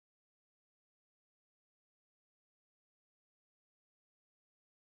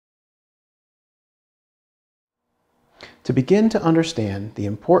To begin to understand the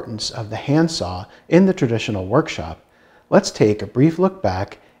importance of the handsaw in the traditional workshop, let's take a brief look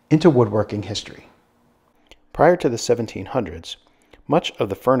back into woodworking history. Prior to the 1700s, much of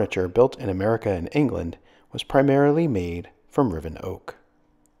the furniture built in America and England was primarily made from riven oak.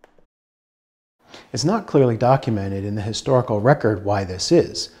 It's not clearly documented in the historical record why this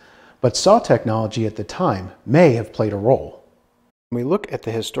is, but saw technology at the time may have played a role. When we look at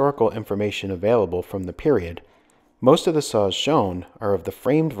the historical information available from the period, most of the saws shown are of the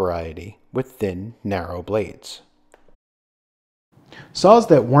framed variety with thin, narrow blades. Saws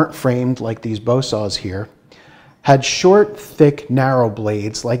that weren't framed like these bow saws here had short, thick, narrow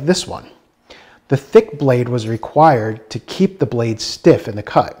blades like this one. The thick blade was required to keep the blade stiff in the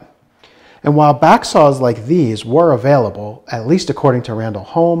cut. And while back saws like these were available, at least according to Randall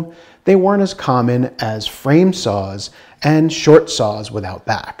Holm, they weren't as common as frame saws and short saws without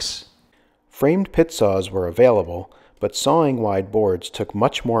backs. Framed pit saws were available, but sawing wide boards took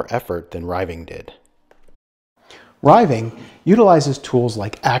much more effort than riving did. Riving utilizes tools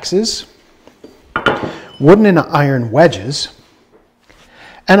like axes, wooden and iron wedges,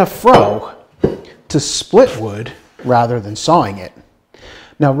 and a froe to split wood rather than sawing it.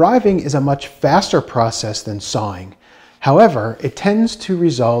 Now, riving is a much faster process than sawing. However, it tends to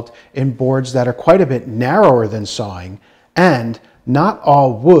result in boards that are quite a bit narrower than sawing, and not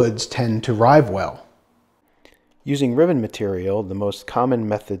all woods tend to rive well. Using riven material, the most common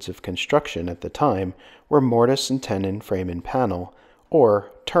methods of construction at the time were mortise and tenon frame and panel,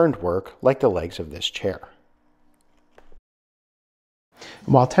 or turned work like the legs of this chair.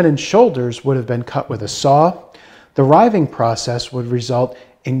 And while tenon shoulders would have been cut with a saw, the riving process would result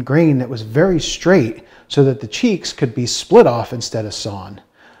in grain that was very straight so that the cheeks could be split off instead of sawn.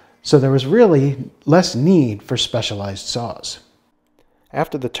 So there was really less need for specialized saws.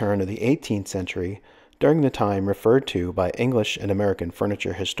 After the turn of the 18th century, during the time referred to by English and American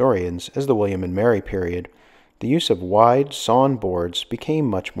furniture historians as the William and Mary period, the use of wide sawn boards became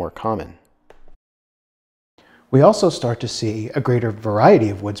much more common. We also start to see a greater variety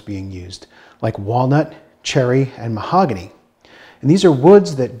of woods being used, like walnut, cherry, and mahogany. And these are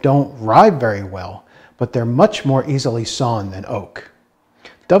woods that don't rive very well, but they're much more easily sawn than oak.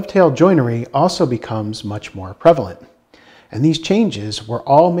 Dovetail joinery also becomes much more prevalent. And these changes were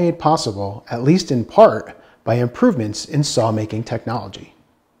all made possible, at least in part, by improvements in saw-making technology.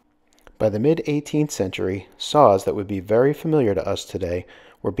 By the mid-18th century, saws that would be very familiar to us today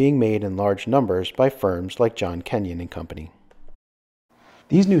were being made in large numbers by firms like John Kenyon and Company.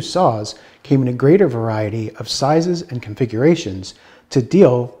 These new saws came in a greater variety of sizes and configurations to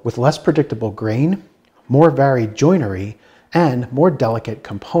deal with less predictable grain, more varied joinery, and more delicate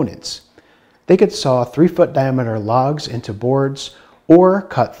components. They could saw 3-foot diameter logs into boards or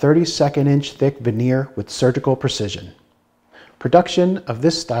cut 32nd-inch thick veneer with surgical precision. Production of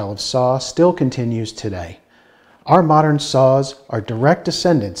this style of saw still continues today. Our modern saws are direct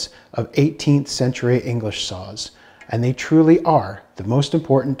descendants of 18th century English saws, and they truly are the most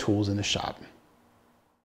important tools in the shop.